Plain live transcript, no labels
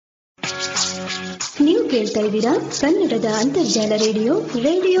ನೀವು ಕೇಳ್ತಾ ಇದ್ದೀರಾ ಕನ್ನಡದ ಅಂತರ್ಜಾಲ ರೇಡಿಯೋ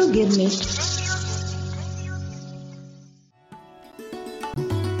ಗಿರ್ಮಿಟ್.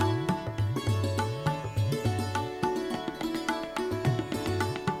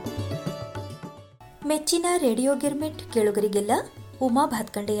 ಮೆಚ್ಚಿನ ರೇಡಿಯೋ ಗಿರ್ಮಿಟ್ ಕೇಳುಗರಿಗೆಲ್ಲ ಉಮಾ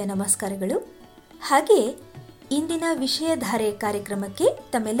ಭಾತ್ಕಂಡೆಯ ನಮಸ್ಕಾರಗಳು. ಹಾಗೆ ಇಂದಿನ ವಿಷಯಧಾರೆ ಕಾರ್ಯಕ್ರಮಕ್ಕೆ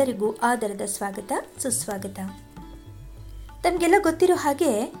ತಮ್ಮೆಲ್ಲರಿಗೂ ಆದರದ ಸ್ವಾಗತ, ಸುಸ್ವಾಗತ. ತಮಗೆಲ್ಲ ಗೊತ್ತಿರೋ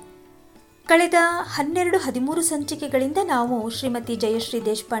ಹಾಗೆ ಕಳೆದ 12-13 ಸಂಚಿಕೆಗಳಿಂದ ನಾವು ಶ್ರೀಮತಿ ಜಯಶ್ರೀ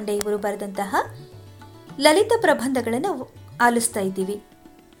ದೇಶಪಾಂಡೆ ಇವರು ಬರೆದಂತಹ ಲಲಿತ ಪ್ರಬಂಧಗಳನ್ನು ಆಲಿಸ್ತಾ ಇದ್ದೀವಿ.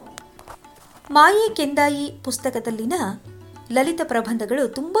 ಮಾಯೆ ಕೆಂದಾಯಿ ಪುಸ್ತಕದಲ್ಲಿನ ಲಲಿತ ಪ್ರಬಂಧಗಳು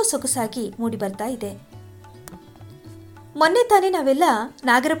ತುಂಬ ಸೊಗಸಾಗಿ ಮೂಡಿಬರ್ತಾ ಇದೆ. ಮೊನ್ನೆ ತಾನೇ ನಾವೆಲ್ಲ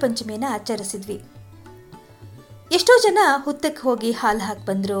ನಾಗರ ಪಂಚಮಿಯನ್ನು ಆಚರಿಸಿದ್ವಿ. ಎಷ್ಟೋ ಜನ ಹುತ್ತಕ್ಕೆ ಹೋಗಿ ಹಾಲು ಹಾಕಿ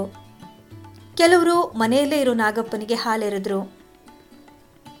ಬಂದರು. ಕೆಲವರು ಮನೆಯಲ್ಲೇ ಇರೋ ನಾಗಪ್ಪನಿಗೆ ಹಾಲೆರೆದ್ರು.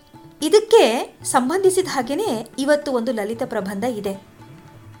 ಇದಕ್ಕೆ ಸಂಬಂಧಿಸಿದ ಹಾಗೇನೆ ಇವತ್ತು ಒಂದು ಲಲಿತ ಪ್ರಬಂಧ ಇದೆ.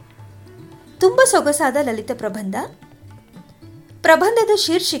 ತುಂಬ ಸೊಗಸಾದ ಲಲಿತ ಪ್ರಬಂಧ. ಪ್ರಬಂಧದ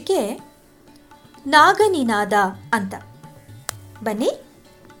ಶೀರ್ಷಿಕೆ ನಾಗನಿನಾದ ಅಂತ. ಬನ್ನಿ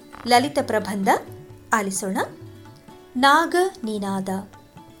ಲಲಿತ ಪ್ರಬಂಧ ಆಲಿಸೋಣ. ನಾಗನಿನಾದ.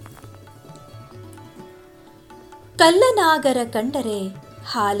 ಕಲ್ಲನಾಗರ ಕಂಡರೆ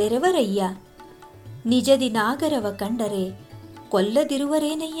ಹಾಲೆರೆವರಯ್ಯ, ನಿಜದಿ ನಾಗರವ ಕಂಡರೆ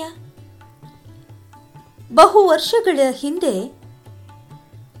ಕೊಲ್ಲದಿರುವರೇನಯ್ಯ. ಬಹು ವರ್ಷಗಳ ಹಿಂದೆ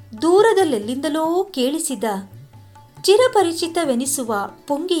ದೂರದಲ್ಲೆಲ್ಲಿಂದಲೋ ಕೇಳಿಸಿದ ಚಿರಪರಿಚಿತವೆನಿಸುವ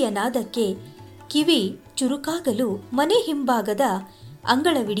ಪೊಂಗಿಯ ನಾದಕ್ಕೆ ಕಿವಿ ಚುರುಕಾಗಲು ಮನೆ ಹಿಂಭಾಗದ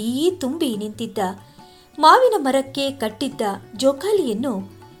ಅಂಗಳವಿಡೀ ತುಂಬಿ ನಿಂತಿದ್ದ ಮಾವಿನ ಮರಕ್ಕೆ ಕಟ್ಟಿದ್ದ ಜೋಕಾಲಿಯನ್ನು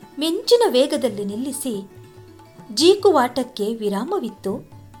ಮಿಂಚಿನ ವೇಗದಲ್ಲಿ ನಿಲ್ಲಿಸಿ ಜೀಕುವಾಟಕ್ಕೆ ವಿರಾಮವಿತ್ತು.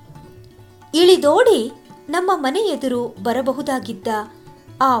 ಇಳಿದೋಡಿ ನಮ್ಮ ಮನೆ ಎದುರು ಬರಬಹುದಾಗಿದ್ದ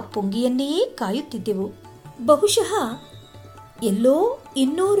ಆ ಪೊಂಗಿಯನ್ನೇ ಕಾಯುತ್ತಿದ್ದೆವು. ಬಹುಶಃ ಎಲ್ಲೋ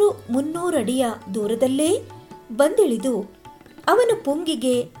 200-300 ಅಡಿಯ ದೂರದಲ್ಲೇ ಬಂದಿಳಿದು ಅವನ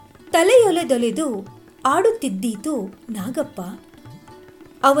ಪೊಂಗಿಗೆ ತಲೆಯೊಲೆದೊಲೆದು ಆಡುತ್ತಿದ್ದೀತು ನಾಗಪ್ಪ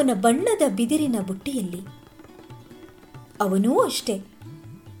ಅವನ ಬಣ್ಣದ ಬಿದಿರಿನ ಬುಟ್ಟಿಯಲ್ಲಿ. ಅವನೂ ಅಷ್ಟೇ,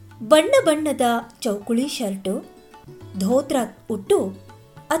 ಬಣ್ಣ ಬಣ್ಣದ ಚೌಕುಳಿ ಶರ್ಟು, ಧೋತ್ರ ಉಟ್ಟು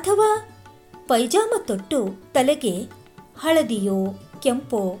ಅಥವಾ ಪೈಜಾಮ ತೊಟ್ಟು ತಲೆಗೆ ಹಳದಿಯೋ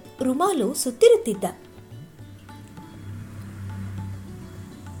ಕೆಂಪೋ ರುಮಾಲು ಸುತ್ತಿರುತ್ತಿದ್ದ.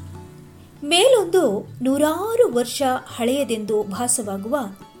 ಮೇಲೊಂದು 100 ವರ್ಷ ಹಳೆಯದೆಂದು ಭಾಸವಾಗುವ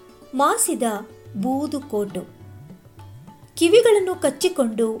ಮಾಸಿದ ಬೂದು ಕೋಟು. ಕಿವಿಗಳನ್ನು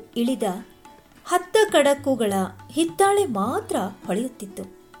ಕಚ್ಚಿಕೊಂಡು ಇಳಿದ 10 ಕಡಕುಗಳ ಹಿತ್ತಾಳೆ ಮಾತ್ರ ಹೊಳೆಯುತ್ತಿತ್ತು.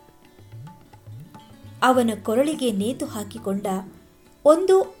 ಅವನ ಕೊರಳಿಗೆ ನೇತು ಹಾಕಿಕೊಂಡ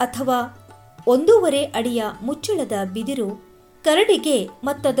 1 ಅಥವಾ 1.5 ಅಡಿಯ ಮುಚ್ಚಳದ ಬಿದಿರು ಕರಡಿಗೆ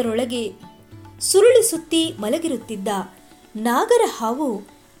ಮತ್ತದರೊಳಗೆ ಸುರುಳಿ ಸುತ್ತಿ ಮಲಗಿರುತ್ತಿದ್ದ ನಾಗರ ಹಾವು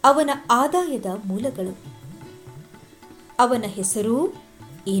ಅವನ ಆದಾಯದ ಮೂಲಗಳು. ಅವನ ಹೆಸರೂ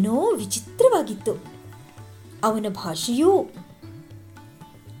ಏನೋ ವಿಚಿತ್ರವಾಗಿತ್ತು. ಅವನ ಭಾಷೆಯೂ.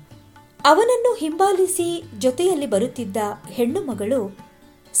 ಅವನನ್ನು ಹಿಂಬಾಲಿಸಿ ಜೊತೆಯಲ್ಲಿ ಬರುತ್ತಿದ್ದ ಹೆಣ್ಣು ಮಗಳು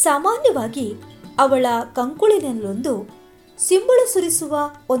ಸಾಮಾನ್ಯವಾಗಿ ಅವಳ ಕಂಕುಳಿನಲ್ಲೊಂದು ಸಿಂಬಳು ಸುರಿಸುವ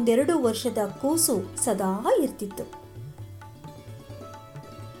 1-2 ವರ್ಷದ ಕೂಸು ಸದಾ ಇರ್ತಿತ್ತು.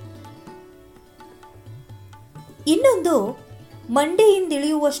 ಇನ್ನೊಂದು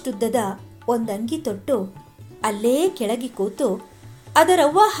ಮಂಡೆಯಿಂದಿಳಿಯುವಷ್ಟುದ್ದದ ಒಂದಂಗಿ ತೊಟ್ಟು ಅಲ್ಲೇ ಕೆಳಗೆ ಕೂತು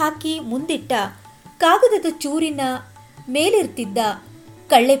ಅದರವ್ವ ಹಾಕಿ ಮುಂದಿಟ್ಟ ಕಾಗದದ ಚೂರಿನ ಮೇಲಿರ್ತಿದ್ದ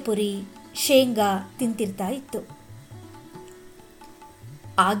ಕಳ್ಳೆಪುರಿ, ಶೇಂಗಾ ತಿಂತಿರ್ತಾ ಇತ್ತು.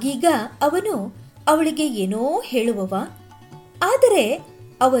 ಆಗೀಗ ಅವನು ಅವಳಿಗೆ ಏನೋ ಹೇಳುವವ, ಆದರೆ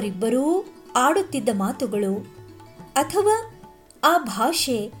ಅವರಿಬ್ಬರೂ ಆಡುತ್ತಿದ್ದ ಮಾತುಗಳು ಅಥವಾ ಆ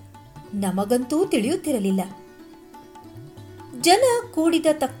ಭಾಷೆ ನಮಗಂತೂ ತಿಳಿಯುತ್ತಿರಲಿಲ್ಲ. ಜನ ಕೂಡಿದ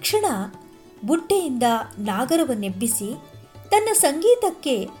ತಕ್ಷಣ ಬುಟ್ಟೆಯಿಂದ ನಾಗರವನ್ನೆಬ್ಬಿಸಿ ತನ್ನ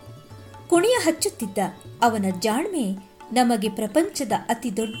ಸಂಗೀತಕ್ಕೆ ಕುಣಿಯ ಹಚ್ಚುತ್ತಿದ್ದ ಅವನ ಜಾಣ್ಮೆ ನಮಗೆ ಪ್ರಪಂಚದ ಅತಿ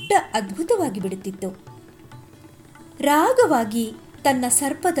ದೊಡ್ಡ ಅದ್ಭುತವಾಗಿ ಬಿಡುತ್ತಿತ್ತು. ರಾಗವಾಗಿ ತನ್ನ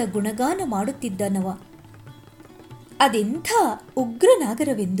ಸರ್ಪದ ಗುಣಗಾನ ಮಾಡುತ್ತಿದ್ದನವ. ಅದೆಂಥ ಉಗ್ರ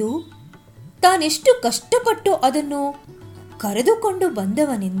ನಾಗರವೆಂದು, ತಾನೆಷ್ಟು ಕಷ್ಟಪಟ್ಟು ಅದನ್ನು ಕರೆದುಕೊಂಡು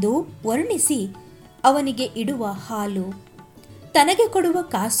ಬಂದವನೆಂದು ವರ್ಣಿಸಿ ಅವನಿಗೆ ಇಡುವ ಹಾಲು, ತನಗೆ ಕೊಡುವ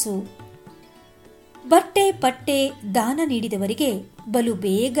ಕಾಸು, ಬಟ್ಟೆ ಪಟ್ಟೆ ದಾನ ನೀಡಿದವರಿಗೆ ಬಲು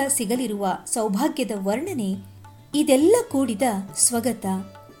ಬೇಗ ಸಿಗಲಿರುವ ಸೌಭಾಗ್ಯದ ವರ್ಣನೆ, ಇದೆಲ್ಲ ಕೂಡಿದ ಸ್ವಗತ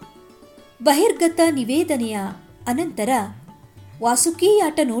ಬಹಿರ್ಗತ ನಿವೇದನೆಯ ಅನಂತರ ವಾಸುಕಿ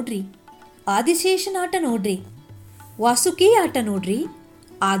ಆಟ ನೋಡ್ರಿ, ಆದಿಶೇಷನಾಟ ನೋಡ್ರಿ, ವಾಸುಕಿ ಆಟ ನೋಡ್ರಿ,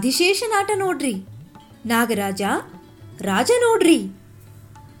 ಆದಿಶೇಷನಾಟ ನೋಡ್ರಿ, ನಾಗರಾಜ ರಾಜ ನೋಡ್ರಿ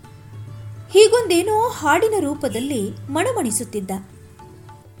ಹೀಗೊಂದೇನೋ ಹಾಡಿನ ರೂಪದಲ್ಲಿ ಮಣಮಣಿಸುತ್ತಿದ್ದ.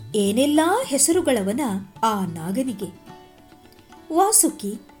 ಏನೆಲ್ಲಾ ಹೆಸರುಗಳವನ ಆ ನಾಗನಿಗೆ!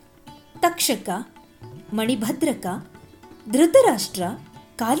 ವಾಸುಕಿ, ತಕ್ಷಕ, ಮಣಿಭದ್ರಕ, ಧೃತರಾಷ್ಟ್ರ,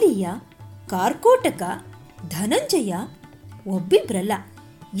 ಕಾಲಿಯ, ಕಾರ್ಕೋಟಕ, ಧನಂಜಯ, ಒಬ್ಬಿಬ್ರಲ್ಲ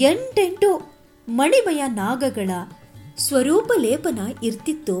 8 ಮಣಿಮಯ ನಾಗಗಳ ಸ್ವರೂಪ ಲೇಪನ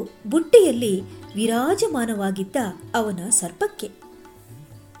ಇರ್ತಿತ್ತು ಬುಟ್ಟಿಯಲ್ಲಿ ವಿರಾಜಮಾನವಾಗಿದ್ದ ಅವನ ಸರ್ಪಕ್ಕೆ.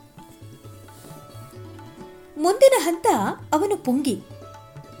 ಮುಂದಿನ ಹಂತ ಅವನ ಪುಂಗಿ.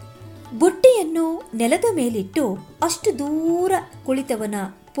 ಬುಟ್ಟಿಯನ್ನು ನೆಲದ ಮೇಲಿಟ್ಟು ಅಷ್ಟು ದೂರ ಕುಳಿತವನ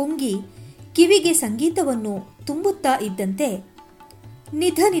ಪುಂಗಿ ಕಿವಿಗೆ ಸಂಗೀತವನ್ನು ತುಂಬುತ್ತಾ ಇದ್ದಂತೆ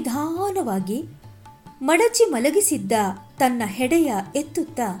ನಿಧಾನವಾಗಿ ಮಡಚಿ ಮಲಗಿಸಿದ್ದ ತನ್ನ ಹೆಡೆಯ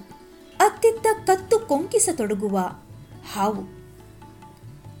ಎತ್ತುತ್ತಾ ಅತ್ತಿತ್ತ ಕತ್ತು ಕೊಂಕಿಸತೊಡಗುವ ಹಾವು.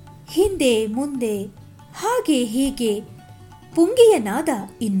 ಹಿಂದೆ ಮುಂದೆ ಹಾಗೆ ಹೀಗೆ ಪುಂಗಿಯ ನಾದ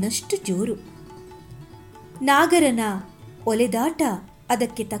ಇನ್ನಷ್ಟು ಜೋರು. ನಾಗರನ ಒಲೆದಾಟ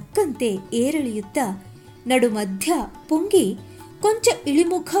ಅದಕ್ಕೆ ತಕ್ಕಂತೆ ಏರಳಿಯುತ್ತಾ ನಡುಮಧ್ಯ ಪುಂಗಿ ಕೊಂಚ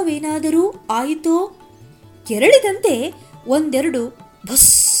ಇಳಿಮುಖವೇನಾದರೂ ಆಯಿತೋ ಕೆರಳಿದಂತೆ 1-2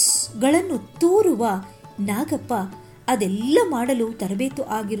 ಭಸ್ಗಳನ್ನು ತೂರುವ ನಾಗಪ್ಪ ಅದೆಲ್ಲ ಮಾಡಲು ತರಬೇತು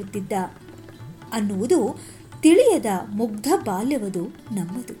ಆಗಿರುತ್ತಿದ್ದ ಅನ್ನುವುದು ತಿಳಿಯದ ಮುಗ್ಧ ಬಾಲ್ಯವದು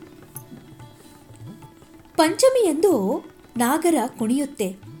ನಮ್ಮದು. ಪಂಚಮಿಯಂದು ನಾಗರ ಕುಣಿಯುತ್ತೆ,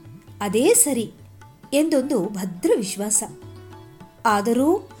 ಅದೇ ಸರಿ ಎಂದೊಂದು ಭದ್ರ ವಿಶ್ವಾಸ. ಆದರೂ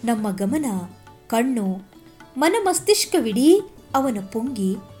ನಮ್ಮ ಗಮನ, ಕಣ್ಣು, ಮನಮಸ್ತಿಷ್ಕವಿಡೀ ಅವನ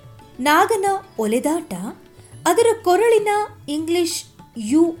ಪುಂಗಿ, ನಾಗನ ಒಲೆದಾಟ, ಅದರ ಕೊರಳಿನ ಇಂಗ್ಲಿಷ್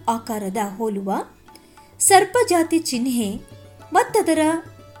ಯು ಆಕಾರದ ಹೋಲುವ ಸರ್ಪಜಾತಿ ಚಿಹ್ನೆ ಮತ್ತದರ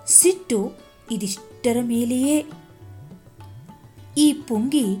ಸಿಟ್ಟು ಇದಿಷ್ಟರ ಮೇಲೆಯೇ. ಈ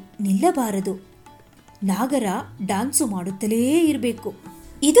ಪುಂಗಿ ನಿಲ್ಲಬಾರದು. ನಾಗರ ಡಾನ್ಸು ಮಾಡುತ್ತಲೇ ಇರಬೇಕು,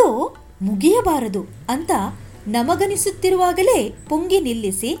 ಇದು ಮುಗಿಯಬಾರದು ಅಂತ ನಮಗನಿಸುತ್ತಿರುವಾಗಲೇ ಪುಂಗಿ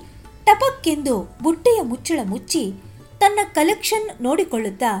ನಿಲ್ಲಿಸಿ ಟಪಕ್ಕೆಂದು ಬುಟ್ಟೆಯ ಮುಚ್ಚಳ ಮುಚ್ಚಿ ತನ್ನ ಕಲೆಕ್ಷನ್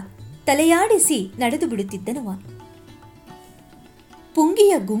ನೋಡಿಕೊಳ್ಳುತ್ತಾ ತಲೆಯಾಡಿಸಿ ನಡೆದು ಬಿಡುತ್ತಿದ್ದನವ.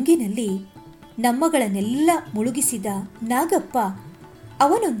 ಪುಂಗಿಯ ಗುಂಗಿನಲ್ಲಿ ನಮ್ಮಗಳನ್ನೆಲ್ಲ ಮುಳುಗಿಸಿದ ನಾಗಪ್ಪ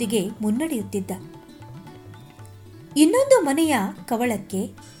ಅವನೊಂದಿಗೆ ಮುನ್ನಡೆಯುತ್ತಿದ್ದ. ಇನ್ನೊಂದು ಮನೆಯ ಕವಳಕ್ಕೆ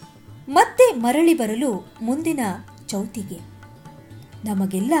ಮತ್ತೆ ಮರಳಿ ಬರಲು ಮುಂದಿನ ಚೌತಿಗೆ.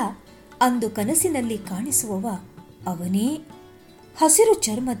 ನಮಗೆಲ್ಲ ಅಂದು ಕನಸಿನಲ್ಲಿ ಕಾಣಿಸುವವ ಅವನೇ, ಹಸಿರು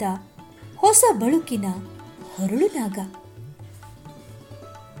ಚರ್ಮದ ಹೊಸ ಬಳುಕಿನ ಹೊರಳು ನಾಗ.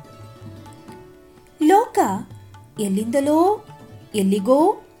 ಲೋಕ ಎಲ್ಲಿಂದಲೋ ಎಲ್ಲಿಗೋ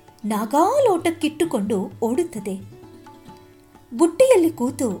ನಾಗಾಲೋಟಕ್ಕಿಟ್ಟುಕೊಂಡು ಓಡುತ್ತದೆ. ಬುಟ್ಟಿಯಲ್ಲಿ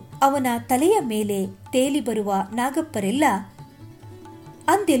ಕೂತು ಅವನ ತಲೆಯ ಮೇಲೆ ತೇಲಿ ಬರುವ ನಾಗಪ್ಪರೆಲ್ಲ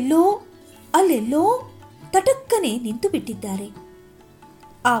ಅಂದೆಲ್ಲೋ ಅಲ್ಲೆಲ್ಲೋ ತಟಕ್ಕನೆ ನಿಂತು ಬಿಟ್ಟಿದ್ದಾರೆ.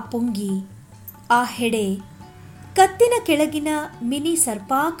 ಆ ಪುಂಗಿ, ಆ ಹೆಡೆ, ಕತ್ತಿನ ಕೆಳಗಿನ ಮಿನಿ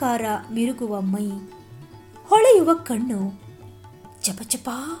ಸರ್ಪಾಕಾರ ಮಿರುಗುವ ಮೈ, ಹೊಳೆಯುವ ಕಣ್ಣು, ಚಪಚಪ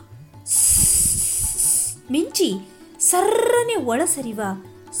ಮಿಂಚಿ ಸರ್ರನೆ ಒಳಸರಿವ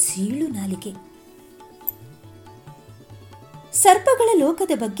ಸೀಳು ನಾಲಿಗೆ. ಸರ್ಪಗಳ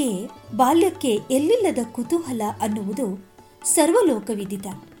ಲೋಕದ ಬಗ್ಗೆ ಬಾಲ್ಯಕ್ಕೆ ಎಲ್ಲಿಲ್ಲದ ಕುತೂಹಲ ಅನ್ನುವುದು ಸರ್ವಲೋಕವಿದಿತ.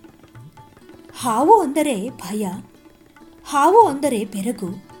 ಹಾವು ಅಂದರೆ ಭಯ, ಹಾವು ಅಂದರೆ ಬೆರಗು,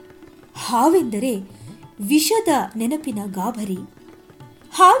 ಹಾವೆಂದರೆ ವಿಷದ ನೆನಪಿನ ಗಾಬರಿ,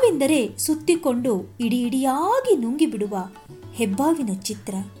 ಹಾವೆಂದರೆ ಸುತ್ತಿಕೊಂಡು ಇಡಿಯಾಗಿ ನುಂಗಿಬಿಡುವ ಹೆಬ್ಬಾವಿನ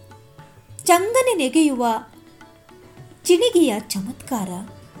ಚಿತ್ರ, ಚಂಗನೆ ನೆಗೆಯುವ ಚಿಣಿಗೆಯ ಚಮತ್ಕಾರ,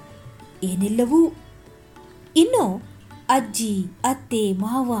 ಏನೆಲ್ಲವೂ. ಇನ್ನು ಅಜ್ಜಿ, ಅತ್ತೆ,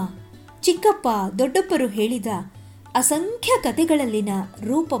 ಮಾವ, ಚಿಕ್ಕಪ್ಪ, ದೊಡ್ಡಪ್ಪರು ಹೇಳಿದ ಅಸಂಖ್ಯ ಕಥೆಗಳಲ್ಲಿನ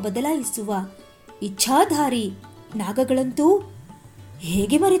ರೂಪ ಬದಲಾಯಿಸುವ ಇಚ್ಛಾಧಾರಿ ನಾಗಗಳಂತೂ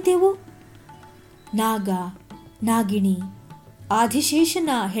ಹೇಗೆ ಮರೆತೆವು? ನಾಗ, ನಾಗಿಣಿ,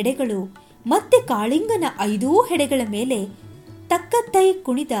 ಆದಿಶೇಷನ ಹೆಡೆಗಳು ಮತ್ತೆ ಕಾಳಿಂಗನ 5 ಹೆಡೆಗಳ ಮೇಲೆ ತಕ್ಕತ್ತೈ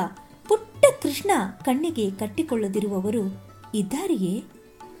ಕುಣಿದ ಪುಟ್ಟ ಕೃಷ್ಣ ಕಣ್ಣಿಗೆ ಕಟ್ಟಿಕೊಳ್ಳದಿರುವವರು ಇದ್ದಾರೆಯೇ?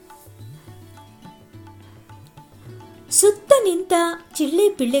 ಸುತ್ತ ನಿಂತ ಚಿಳ್ಳೆ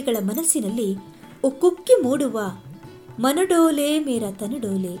ಪಿಳ್ಳೆಗಳ ಮನಸ್ಸಿನಲ್ಲಿ ಉಕ್ಕುಕ್ಕಿ ಮೂಡುವ ಮನಡೋಲೆ ಮೇರ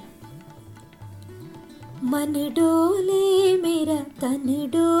ತನಡೋಲೆ, ಮನಡೋಲೆ ಮೇರ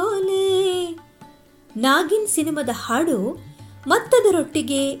ತನಡೋಲೆ ನಾಗಿನ್ ಸಿನಿಮಾದ ಹಾಡು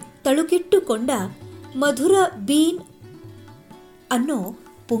ಮತ್ತದರೊಟ್ಟಿಗೆ ತಳುಕಿಟ್ಟುಕೊಂಡ ಮಧುರ ಬೀನ್ ಅನ್ನೋ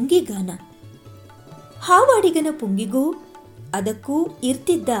ಪುಂಗಿಗಾನ. ಹಾವಾಡಿಗನ ಪುಂಗಿಗೂ ಅದಕ್ಕೂ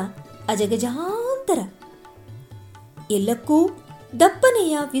ಇರ್ತಿದ್ದ ಅಜಗಜಾಂತರ. ಎಲ್ಲಕ್ಕೂ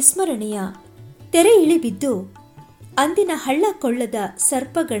ದಪ್ಪನೆಯ ವಿಸ್ಮರಣೆಯ ತೆರೆ ಇಳಿಬಿದ್ದು ಅಂದಿನ ಹಳ್ಳ ಕೊಳ್ಳದ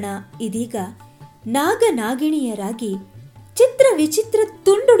ಸರ್ಪಗಣ ಇದೀಗ ನಾಗ ನಾಗಿಣಿಯರಾಗಿ ಚಿತ್ರ ವಿಚಿತ್ರ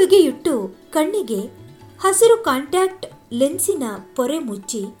ತುಂಡುಡುಗೆಯುಟ್ಟು ಕಣ್ಣಿಗೆ ಹಸಿರು ಕಾಂಟ್ಯಾಕ್ಟ್ ಲೆನ್ಸಿನ ಪೊರೆ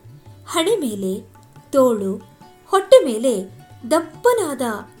ಮುಚ್ಚಿ, ಹಣೆ ಮೇಲೆ, ತೋಳು, ಹೊಟ್ಟೆ ಮೇಲೆ ದಪ್ಪನಾದ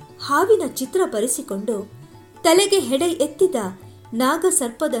ಹಾವಿನ ಚಿತ್ರ ಬರೆಸಿಕೊಂಡು, ತಲೆಗೆ ಹೆಡೆ ಎತ್ತಿದ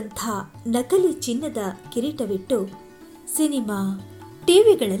ನಾಗಸರ್ಪದಂಥ ನಕಲಿ ಚಿನ್ನದ ಕಿರೀಟವಿಟ್ಟು, ಸಿನಿಮಾ,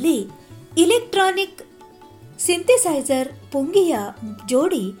 ಟಿವಿಗಳಲ್ಲಿ ಇಲೆಕ್ಟ್ರಾನಿಕ್ ಸಿಂಥೆಸೈಸರ್ ಪುಂಗಿಯ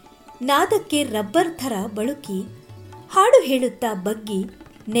ಜೋಡಿ ನಾದಕ್ಕೆ ರಬ್ಬರ್ ಥರ ಬಳುಕಿ, ಹಾಡು ಹೇಳುತ್ತಾ ಬಗ್ಗಿ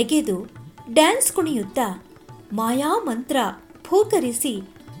ನೆಗೆದು ಡ್ಯಾನ್ಸ್ ಕುಣಿಯುತ್ತಾ ಮಾಯಾಮಂತ್ರ ಫೂಕರಿಸಿ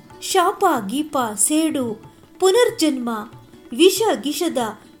ಶಾಪ ಗೀಪ ಸೇಡು ಪುನರ್ಜನ್ಮ ವಿಷ ಗಿಷದ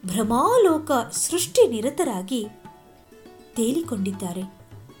ಭ್ರಮಾಲೋಕ ಸೃಷ್ಟಿ ನಿರತರಾಗಿ ತೇಲಿಕೊಂಡಿದ್ದಾರೆ.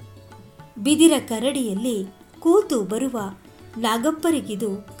 ಬಿದಿರ ಕರಡಿಯಲ್ಲಿ ಕೂತು ಬರುವ ನಾಗಪ್ಪರಿಗಿದು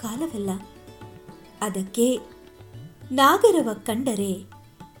ಕಾಲವಲ್ಲ. ಅದಕ್ಕೆ ನಾಗರವ ಕಂಡರೆ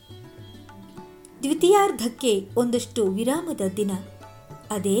ದ್ವಿತೀಯಾರ್ಧಕ್ಕೆ ಒಂದಷ್ಟು ವಿರಾಮದ ದಿನ,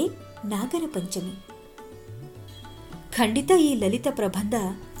 ಅದೇ ನಾಗರ ಪಂಚಮಿ. ಖಂಡಿತ ಈ ಲಲಿತ ಪ್ರಬಂಧ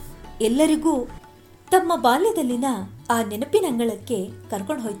ಎಲ್ಲರಿಗೂ ತಮ್ಮ ಬಾಲ್ಯದಲ್ಲಿನ ಆ ನೆನಪಿನಂಗಳಕ್ಕೆ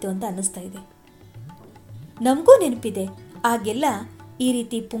ಕರ್ಕೊಂಡು ಹೋಯ್ತು ಅಂತ ಅನ್ನಿಸ್ತಾ ಇದೆ. ನಮಗೂ ನೆನಪಿದೆ, ಆಗೆಲ್ಲ ಈ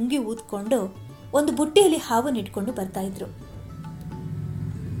ರೀತಿ ಪುಂಗಿ ಊದ್ಕೊಂಡು ಒಂದು ಬುಟ್ಟಿಯಲ್ಲಿ ಹಾವನ್ನು ಇಟ್ಕೊಂಡು ಬರ್ತಾ ಇದ್ರು.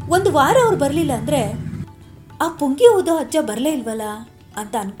 ಒಂದು ವಾರ ಅವ್ರು ಬರಲಿಲ್ಲ ಅಂದ್ರೆ ಆ ಪುಂಗಿ ಊದೋ ಅಜ್ಜ ಬರಲೇ ಇಲ್ವಲ್ಲ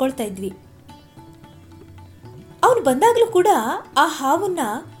ಅಂತ ಅನ್ಕೊಳ್ತಾ ಇದ್ವಿ. ಅವನು ಬಂದಾಗ್ಲೂ ಕೂಡ ಆ ಹಾವನ್ನ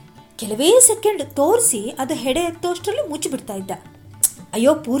ಕೆಲವೇ ಸೆಕೆಂಡ್ ತೋರಿಸಿ ಅದು ಹೆಡೆ ಎತ್ತೋಷ್ಟರಲ್ಲಿ ಮುಚ್ಚಿಬಿಡ್ತಾ ಇದ್ದ.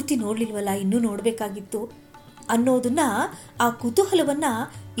 ಅಯ್ಯೋ ಪೂರ್ತಿ ನೋಡ್ಲಿಲ್ವಲ್ಲ, ಇನ್ನೂ ನೋಡ್ಬೇಕಾಗಿತ್ತು ಅನ್ನೋದನ್ನ, ಆ ಕುತೂಹಲವನ್ನ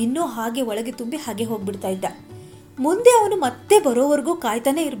ಇನ್ನೂ ಹಾಗೆ ಒಳಗೆ ತುಂಬಿ ಹಾಗೆ ಹೋಗ್ಬಿಡ್ತಾ ಇದ್ದ. ಮುಂದೆ ಅವನು ಮತ್ತೆ ಬರೋವರೆಗೂ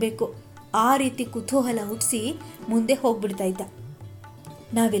ಕಾಯ್ತಾನೆ ಇರಬೇಕು, ಆ ರೀತಿ ಕುತೂಹಲ ಹುಟ್ಟಿಸಿ ಮುಂದೆ ಹೋಗ್ಬಿಡ್ತಾ ಇದ್ದ.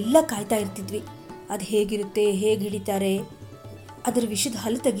 ನಾವೆಲ್ಲ ಕಾಯ್ತಾ ಇರ್ತಿದ್ವಿ, ಅದು ಹೇಗಿರುತ್ತೆ, ಹೇಗೆ ಹಿಡಿತಾರೆ, ಅದರ ವಿಷದ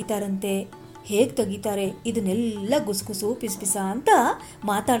ಹಲ್ಲು ತೆಗಿತಾರಂತೆ, ಹೇಗೆ ತೆಗಿತಾರೆ, ಇದನ್ನೆಲ್ಲ ಗುಸುಗುಸು ಪಿಸ್ಪಿಸ ಅಂತ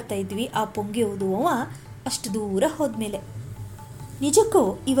ಮಾತಾಡ್ತಾ ಇದ್ವಿ. ಆ ಪೊಂಗೆ ಓದುವವ ಅಷ್ಟು ದೂರ ಹೋದ್ಮೇಲೆ ನಿಜಕ್ಕೂ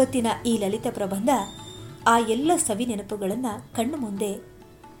ಇವತ್ತಿನ ಈ ಲಲಿತ ಪ್ರಬಂಧ ಆ ಎಲ್ಲ ಸವಿ ನೆನಪುಗಳನ್ನು ಕಣ್ಣು ಮುಂದೆ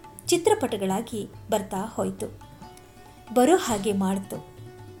ಚಿತ್ರಪಟಗಳಾಗಿ ಬರ್ತಾ ಹೋಯಿತು, ಬರೋ ಹಾಗೆ ಮಾಡಿತು.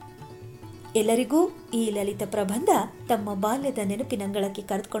 ಎಲ್ಲರಿಗೂ ಈ ಲಲಿತ ಪ್ರಬಂಧ ತಮ್ಮ ಬಾಲ್ಯದ ನೆನಪಿನಂಗಳಕ್ಕೆ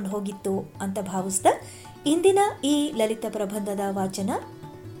ಕರೆದುಕೊಂಡು ಹೋಗಿತ್ತು ಅಂತ ಭಾವಿಸ್ತಾ ಇಂದಿನ ಈ ಲಲಿತ ಪ್ರಬಂಧದ ವಾಚನ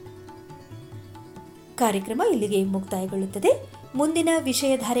ಕಾರ್ಯಕ್ರಮ ಇಲ್ಲಿಗೆ ಮುಕ್ತಾಯಗೊಳ್ಳುತ್ತದೆ. ಮುಂದಿನ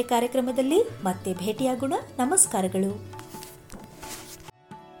ವಿಷಯಧಾರೆ ಕಾರ್ಯಕ್ರಮದಲ್ಲಿ ಮತ್ತೆ ಭೇಟಿಯಾಗೋಣ. ನಮಸ್ಕಾರಗಳು.